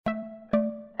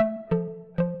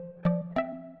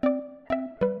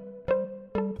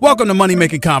Welcome to Money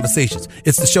Making Conversations.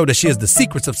 It's the show that shares the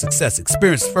secrets of success,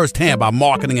 experienced firsthand by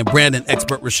marketing and branding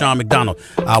expert Rushion McDonald.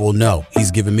 I will know he's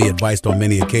given me advice on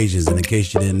many occasions, and in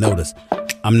case you didn't notice,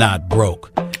 I'm not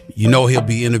broke. You know he'll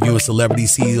be interviewing celebrity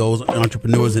CEOs,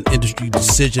 entrepreneurs, and industry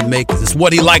decision makers. It's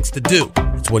what he likes to do.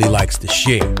 It's what he likes to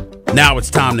share. Now it's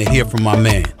time to hear from my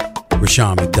man,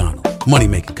 Rushion McDonald. Money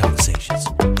Making Conversations.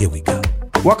 Here we go.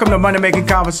 Welcome to Money Making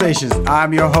Conversations.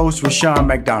 I'm your host, Rushion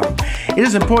McDonald. It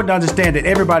is important to understand that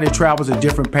everybody travels a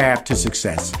different path to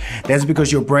success. That's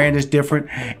because your brand is different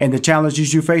and the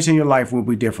challenges you face in your life will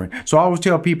be different. So I always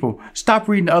tell people, stop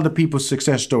reading other people's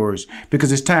success stories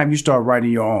because it's time you start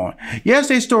writing your own. Yes,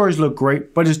 their stories look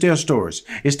great, but it's their stories.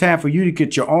 It's time for you to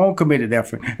get your own committed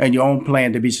effort and your own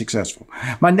plan to be successful.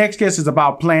 My next guest is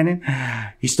about planning.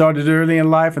 He started early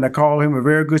in life and I call him a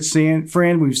very good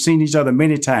friend. We've seen each other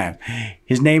many times.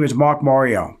 His name is Marc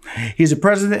Morial. He's the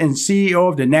president and CEO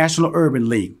of the National Urban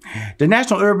League. The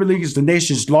National Urban League is the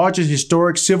nation's largest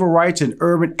historic civil rights and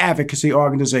urban advocacy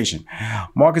organization.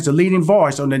 Marc is a leading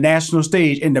voice on the national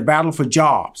stage in the battle for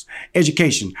jobs,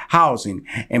 education, housing,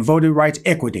 and voting rights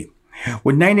equity.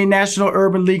 With 90 National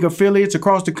Urban League affiliates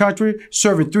across the country,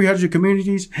 serving 300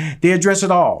 communities, they address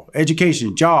it all: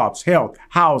 education, jobs, health,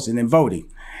 housing, and voting.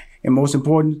 And most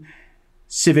important,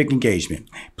 civic engagement.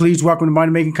 Please welcome to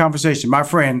Money Making Conversation, my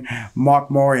friend, Marc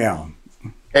Morial.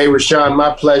 Hey, Rushion,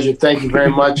 my pleasure. Thank you very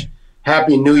much.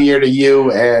 Happy New Year to you,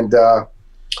 and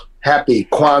happy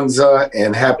Kwanzaa,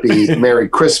 and happy Merry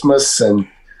Christmas, and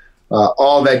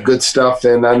all that good stuff.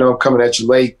 And I know I'm coming at you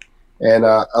late and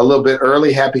a little bit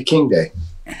early. Happy King Day.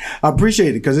 I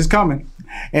appreciate it because it's coming.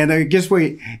 And guess what?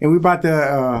 And we're about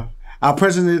to... our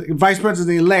vice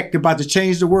president-elect about to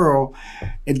change the world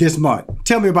in this month.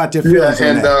 Tell me about your feelings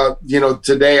on that. And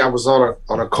today I was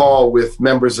on a call with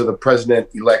members of the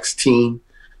president-elect's team,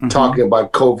 talking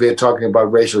about COVID, talking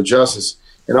about racial justice,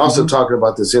 and also talking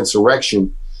about this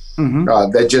insurrection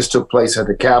that just took place at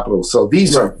the Capitol. So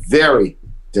these are very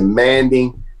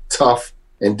demanding, tough,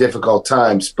 and difficult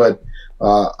times. But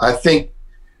I think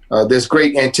there's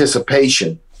great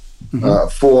anticipation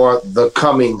for the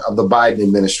coming of the Biden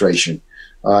administration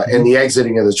and the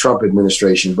exiting of the Trump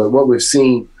administration. But what we've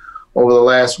seen over the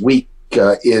last week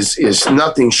is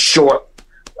nothing short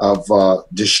of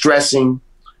distressing,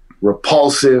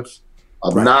 repulsive,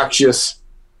 obnoxious,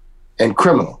 and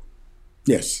criminal.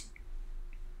 Yes.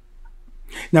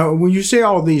 Now, when you say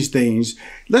all these things,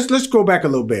 let's go back a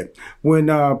little bit. When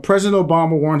President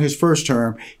Obama won his first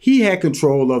term, he had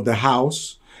control of the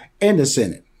House and the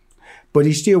Senate, but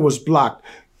he still was blocked.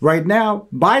 Right now,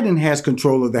 Biden has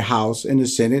control of the House and the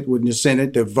Senate. With the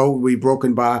Senate, the vote will be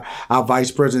broken by our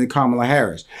Vice President Kamala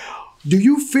Harris. Do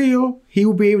you feel he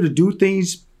will be able to do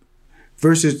things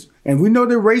versus, and we know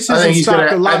that racism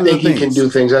stopped a lot of things. I think he can do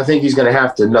things. I think he's going to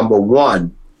have to, number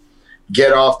one,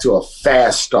 get off to a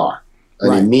fast start,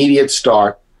 an immediate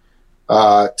start,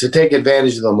 to take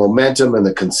advantage of the momentum and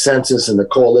the consensus and the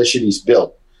coalition he's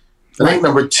built. I think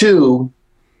number two,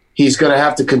 he's going to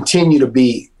have to continue to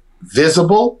be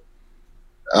visible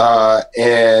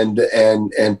and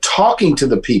talking to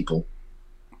the people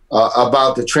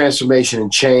about the transformation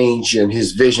and change and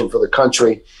his vision for the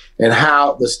country and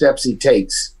how the steps he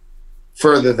takes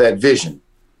further that vision.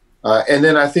 And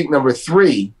then I think number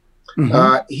three,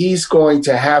 he's going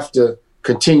to have to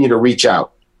continue to reach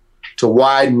out to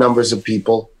wide numbers of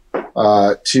people,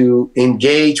 to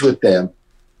engage with them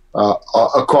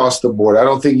across the board. I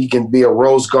don't think he can be a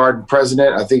Rose Garden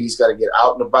president. I think he's got to get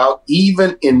out and about,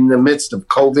 even in the midst of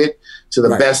COVID, to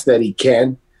the best that he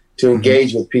can to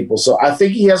engage with people. So I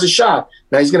think he has a shot.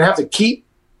 Now he's going to have to keep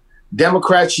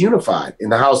Democrats unified in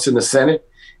the House and the Senate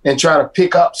and try to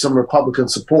pick up some Republican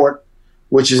support,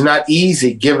 which is not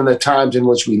easy given the times in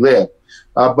which we live.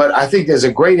 But I think there's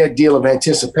a great deal of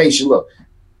anticipation. Look,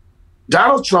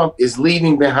 Donald Trump is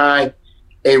leaving behind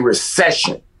a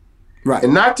recession. Right.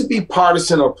 And not to be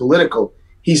partisan or political,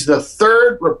 he's the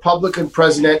third Republican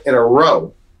president in a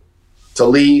row to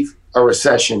leave a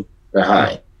recession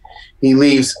behind. He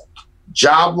leaves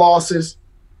job losses,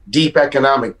 deep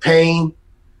economic pain.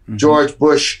 George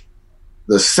Bush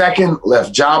II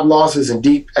left job losses and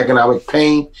deep economic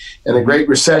pain and a Great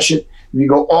Recession. If you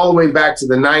go all the way back to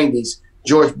the 90s,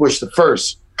 George Bush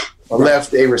I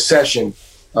left a recession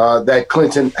that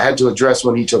Clinton had to address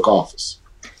when he took office.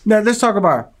 Now, let's talk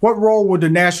about what role would the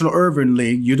National Urban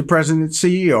League, you the president and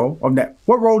CEO of that,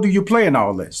 what role do you play in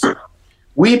all this?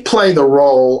 We play the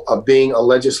role of being a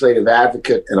legislative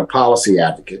advocate and a policy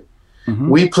advocate.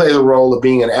 We play the role of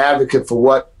being an advocate for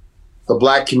what the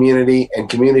Black community and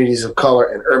communities of color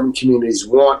and urban communities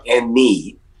want and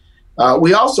need.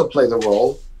 We also play the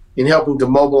role in helping to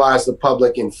mobilize the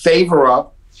public in favor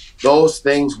of those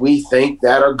things we think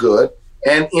that are good,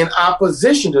 and in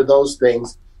opposition to those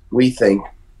things we think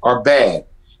are bad.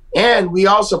 And we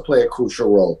also play a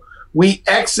crucial role. We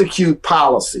execute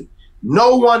policy.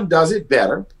 No one does it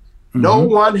better. No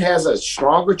one has a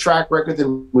stronger track record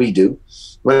than we do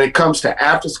when it comes to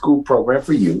after-school program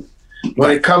for youth,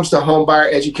 when it comes to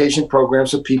homebuyer education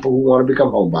programs for people who want to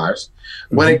become homebuyers,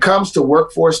 when it comes to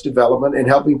workforce development and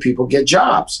helping people get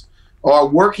jobs, or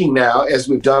working now, as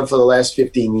we've done for the last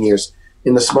 15 years,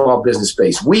 in the small business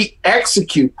space. We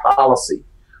execute policy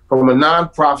from a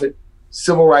nonprofit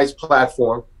civil rights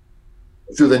platform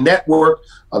through the network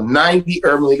of 90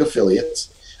 Urban League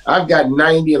affiliates. I've got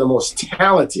 90 of the most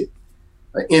talented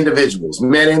individuals,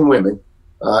 men and women,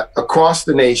 across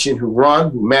the nation who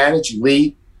run, who manage,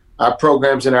 lead our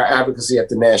programs and our advocacy at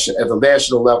the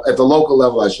national level, at the local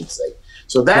level, I should say.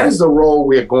 So that is the role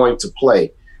we're going to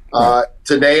play.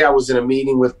 Today, I was in a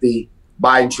meeting with the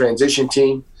Biden transition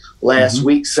team. Last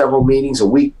week, several meetings. A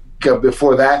week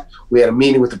before that, we had a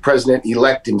meeting with the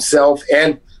president-elect himself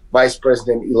and Vice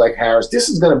President-elect Harris. This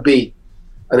is going to be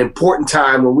an important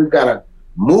time when we've got to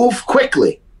move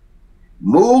quickly.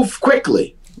 Move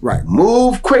quickly. Right.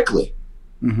 Move quickly.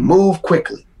 Move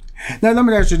quickly. Now, let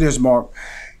me ask you this, Mark.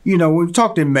 You know, we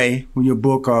talked in May when your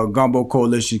book, Gumbo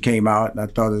Coalition, came out, and I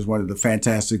thought it was one of the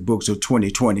fantastic books of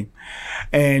 2020.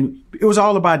 And it was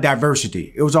all about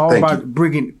diversity. It was all about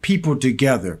bringing people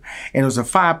together. And it was a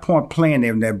 5-point plan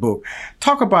in that book.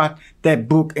 Talk about that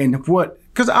book and what,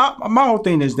 because my whole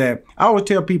thing is that I always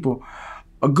tell people,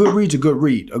 a good read's a good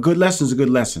read. A good lesson's a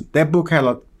good lesson. That book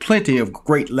had plenty of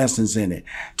great lessons in it.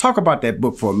 Talk about that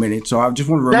book for a minute. So I just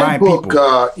want to remind people.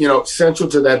 That book, central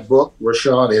to that book,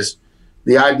 Rashawn, is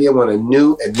the idea when a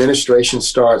new administration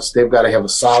starts, they've got to have a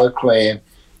solid plan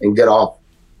and get off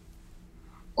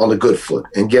on a good foot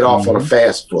and get off on a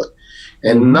fast foot.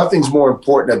 And nothing's more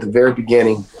important at the very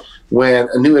beginning when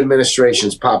a new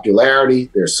administration's popularity,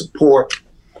 their support,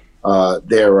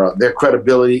 their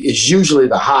credibility is usually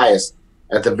the highest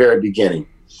at the very beginning.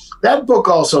 That book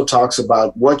also talks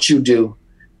about what you do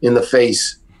in the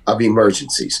face of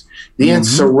emergencies. The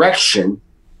insurrection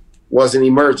was an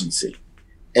emergency.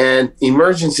 And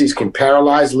emergencies can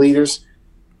paralyze leaders,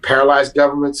 paralyze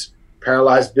governments,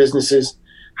 paralyze businesses.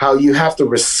 How you have to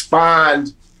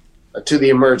respond to the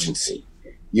emergency.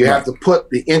 You have to put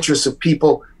the interests of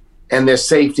people and their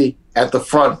safety at the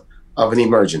front of an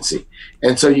emergency.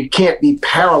 And so you can't be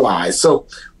paralyzed. So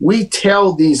we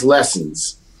tell these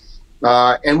lessons,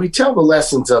 and we tell the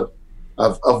lessons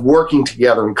of working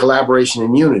together in collaboration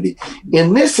and unity.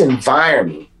 In this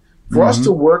environment, for us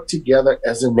to work together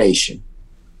as a nation,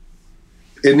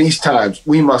 in these times,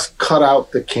 we must cut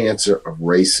out the cancer of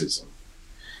racism.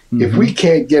 If we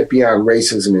can't get beyond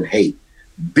racism and hate,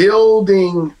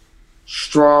 building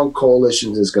strong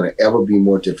coalitions is going to ever be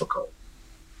more difficult.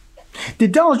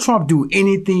 Did Donald Trump do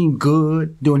anything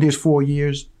good during his 4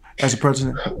 years as a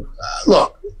president?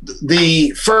 Look,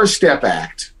 the First Step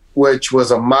Act, which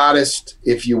was a modest,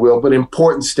 if you will, but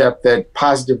important step that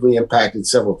positively impacted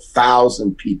several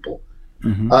thousand people,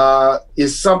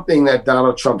 is something that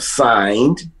Donald Trump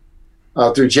signed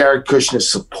through Jared Kushner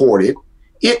supported.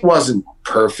 It wasn't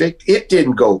perfect. It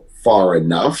didn't go far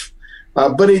enough,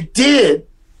 but it did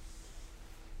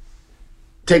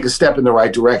take a step in the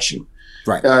right direction.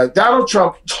 Right. Donald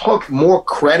Trump took more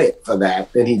credit for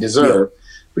that than he deserved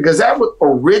because that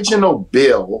original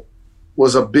bill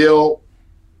was a bill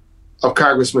of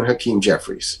Congressman Hakeem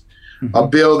Jeffries, a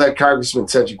bill that Congressman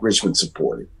Cedric Richmond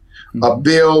supported, a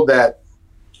bill that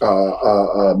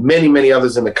many, many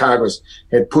others in the Congress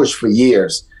had pushed for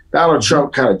years. Donald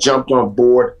Trump kind of jumped on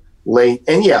board late.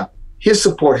 And his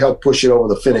support helped push it over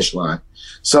the finish line.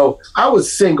 So I would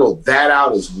single that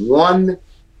out as one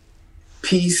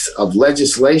piece of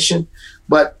legislation.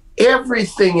 But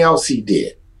everything else he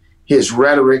did, his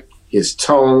rhetoric, his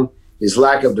tone, his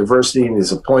lack of diversity in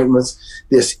his appointments,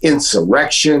 this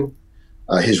insurrection,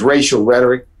 his racial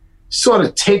rhetoric, sort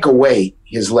of take away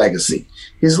his legacy.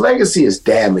 His legacy is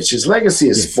damaged. His legacy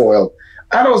is spoiled.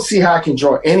 I don't see how I can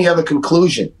draw any other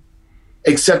conclusion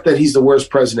except that he's the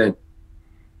worst president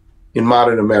in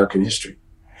modern American history.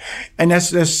 And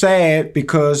that's sad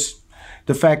because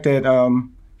the fact that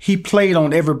he played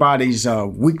on everybody's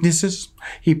weaknesses.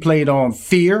 He played on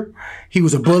fear. He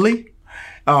was a bully.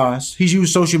 He's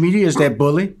used social media as that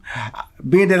bully.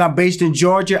 Being that I'm based in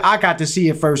Georgia, I got to see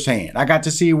it firsthand. I got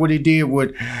to see what he did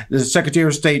with the Secretary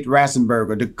of State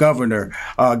Ratzenberger, the governor,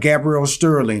 Gabrielle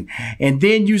Sterling. And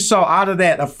then you saw out of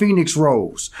that a phoenix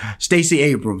rose, Stacey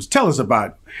Abrams. Tell us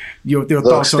about your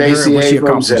thoughts on her and what she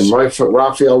accomplished. And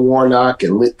Raphael Warnock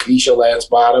and Keisha Lance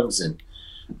Bottoms and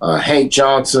Hank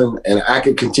Johnson, and I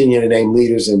could continue to name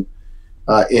leaders in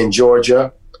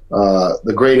Georgia.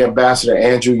 The great ambassador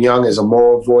Andrew Young is a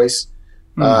moral voice.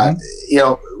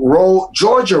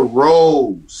 Georgia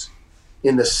rose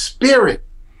in the spirit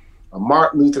of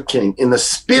Martin Luther King, in the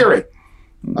spirit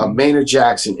of Maynard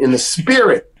Jackson, in the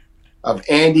spirit of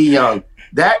Andy Young.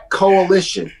 That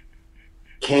coalition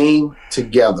came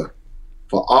together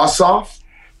for Ossoff,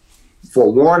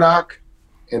 for Warnock,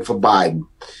 and for Biden.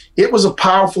 It was a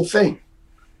powerful thing,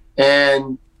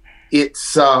 and it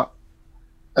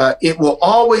will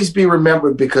always be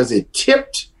remembered because it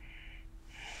tipped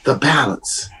the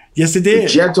balance. Yes, it did. The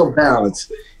gentle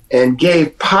balance, and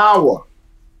gave power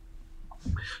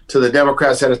to the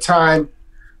Democrats at a time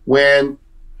when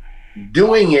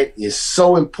doing it is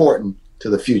so important to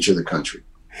the future of the country.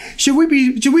 Should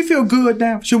we feel good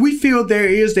now? Should we feel there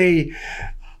is a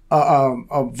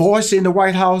voice in the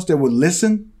White House that will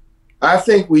listen? I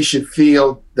think we should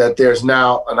feel that there's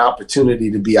now an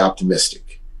opportunity to be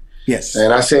optimistic. Yes.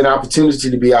 And I say an opportunity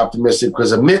to be optimistic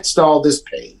because amidst all this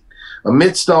pain,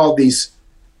 amidst all these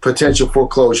potential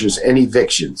foreclosures and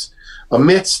evictions,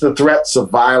 amidst the threats of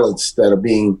violence that are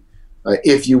being,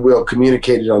 if you will,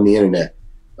 communicated on the internet,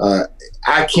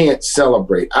 I can't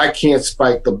celebrate. I can't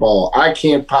spike the ball. I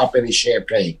can't pop any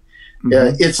champagne.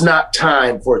 It's not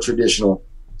time for a traditional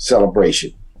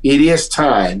celebration. It is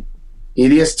time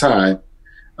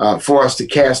for us to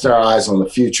cast our eyes on the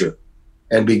future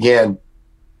and begin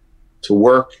to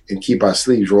work and keep our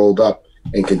sleeves rolled up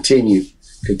and continue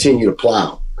to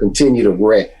plow, continue to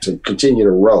wreck, to continue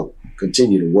to row,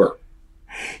 continue to work.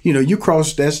 You know, you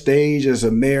crossed that stage as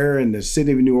a mayor in the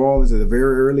city of New Orleans at a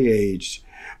very early age,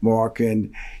 Mark,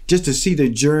 and just to see the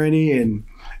journey, and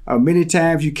many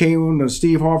times you came on the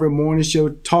Steve Harvey Morning Show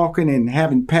talking and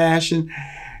having passion.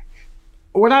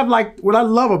 What I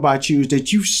love about you is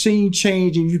that you've seen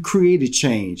change and you created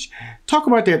change. Talk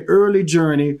about that early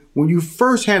journey when you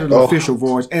first had an official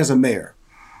voice as a mayor.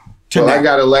 Well, I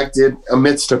got elected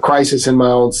amidst a crisis in my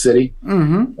own city,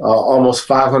 almost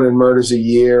 500 murders a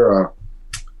year,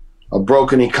 a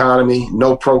broken economy,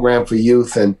 no program for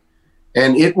youth. And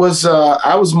it was,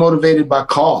 I was motivated by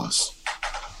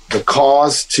the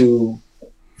cause to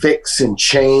fix and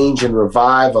change and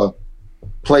revive a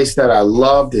place that I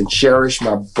loved and cherished,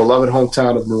 my beloved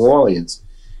hometown of New Orleans.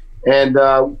 And,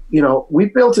 we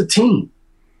built a team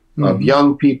of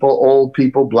young people, old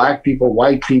people, Black people,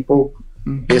 white people,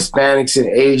 Hispanics and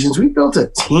Asians. We built a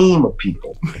team of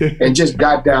people and just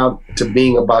got down to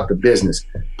being about the business.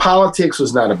 Politics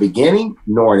was not a beginning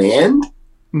nor an end.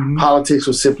 Politics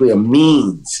was simply a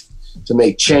means to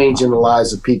make change in the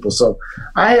lives of people. So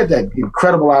I had that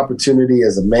incredible opportunity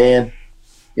as a man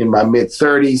in my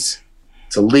mid-30s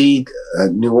to lead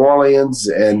New Orleans,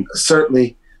 and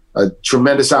certainly a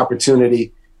tremendous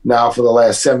opportunity now for the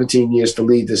last 17 years to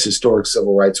lead this historic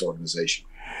civil rights organization.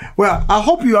 Well, I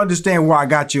hope you understand why I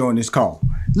got you on this call.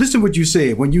 Listen what you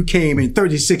said when you came in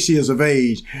 36 years of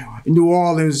age. In New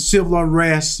Orleans, civil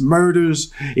unrest,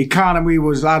 murders, economy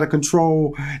was out of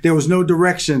control. There was no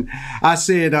direction. I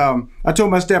said, I told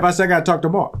my staff, I said, I got to talk to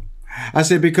Mark. I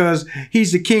said, because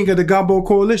he's the king of the Gumbo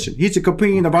Coalition. He's a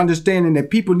companion of understanding that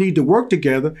people need to work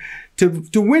together to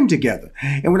win together.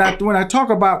 And when I talk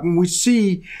about, when we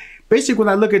see, basically when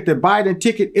I look at the Biden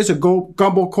ticket, it's a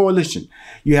Gumbo Coalition.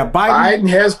 You have Biden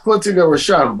has put together,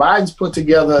 Rashawn, Biden's put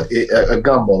together a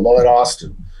gumbo. Lloyd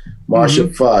Austin,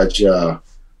 Marsha Fudge,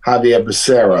 Javier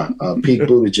Becerra, Pete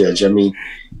Buttigieg. I mean,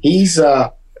 he's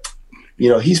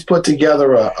put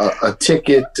together a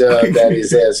ticket that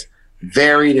is as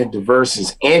varied and diverse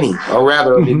as any, or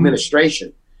rather the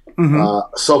administration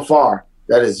so far,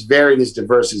 that is varied as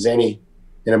diverse as any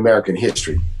in American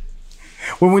history.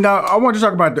 Well, I want to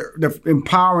talk about the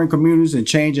empowering communities and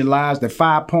changing lives, the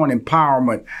 5-point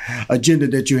empowerment agenda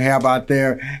that you have out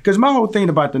there. Because my whole thing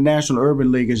about the National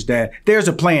Urban League is that there's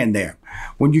a plan there.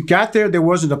 When you got there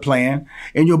wasn't a plan.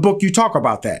 In your book, you talk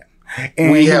about that.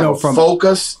 And we have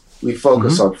focus. We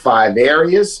focus on 5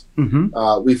 areas.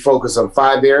 We focus on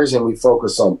 5 areas, and we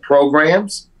focus on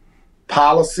programs,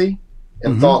 policy,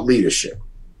 and thought leadership.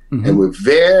 And we're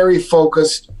very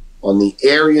focused on the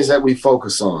areas that we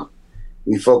focus on.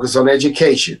 We focus on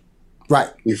education. Right.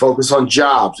 We focus on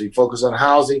jobs. We focus on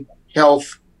housing,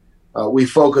 health. We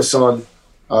focus on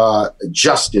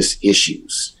justice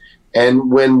issues.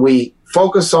 And when we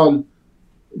focus on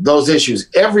those issues,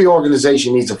 every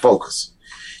organization needs a focus.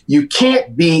 You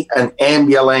can't be an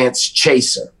ambulance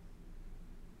chaser.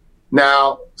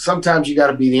 Now, sometimes you got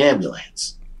to be the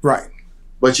ambulance. Right.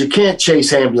 But you can't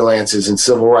chase ambulances in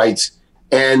civil rights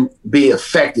and be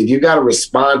effective. You got to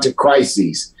respond to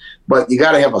crises, but you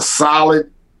got to have a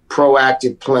solid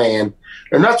proactive plan.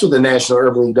 And that's what the National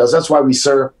Urban League does. That's why we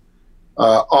serve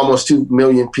almost 2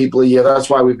 million people a year. That's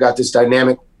why we've got this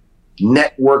dynamic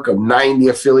network of 90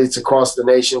 affiliates across the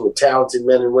nation with talented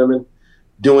men and women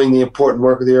doing the important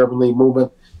work of the Urban League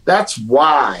movement. That's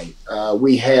why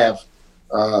we have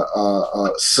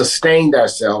sustained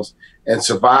ourselves and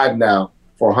survived now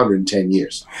for 110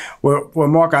 years. Well,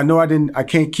 Marc, I know I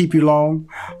can't keep you long.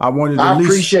 I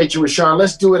appreciate you, Rashawn.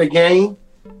 Let's do it again.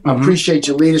 Mm-hmm. I appreciate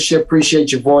your leadership,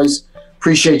 appreciate your voice,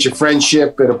 appreciate your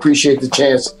friendship, and appreciate the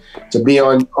chance to be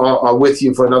on with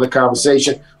you for another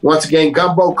conversation. Once again,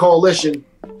 Gumbo Coalition.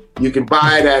 You can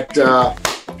buy it at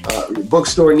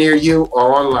bookstore near you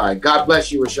or online. God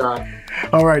bless you, Rashawn.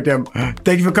 All right, then.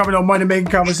 Thank you for coming on Money Making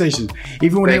Conversations.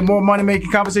 If you want to hear more Money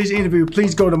Making Conversation interviews,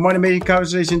 please go to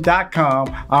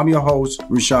moneymakingconversation.com. I'm your host,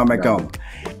 Rushion McDonald.